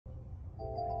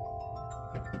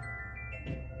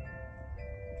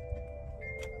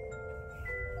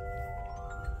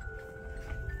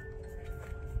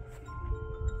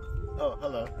Oh,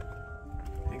 hello.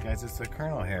 Hey guys, it's the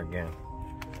Colonel here again.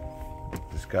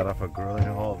 Just got off a grueling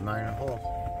haul of 9 holes.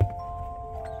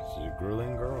 She's a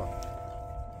grueling girl.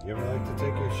 You ever like to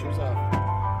take your shoes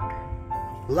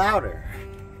off? Louder,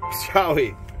 shall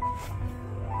we?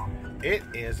 It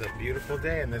is a beautiful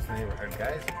day in this neighborhood,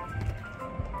 guys.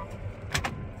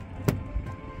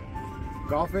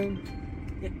 Golfing?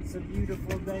 It's a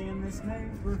beautiful day in this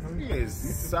neighborhood. It is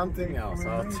something else.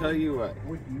 I'll tell you what.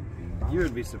 You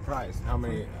would be surprised how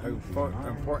many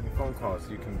important phone calls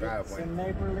you can grab when.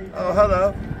 Oh,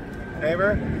 hello,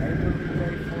 neighbor.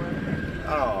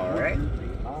 All right.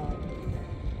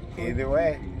 Either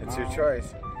way, it's your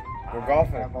choice. We're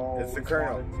golfing. It's the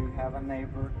Colonel. To have a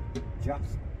neighbor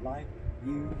just like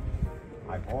you.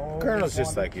 Colonel's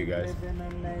just like you guys. Live in a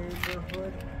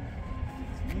neighborhood.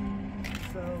 It's you,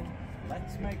 so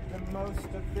let's make the most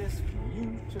of this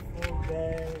beautiful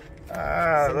day.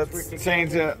 Let's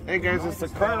change it. Hey guys, it's the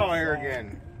Colonel here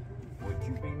again. Would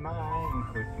you be mine?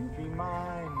 Could you be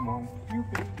mine? Won't you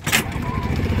be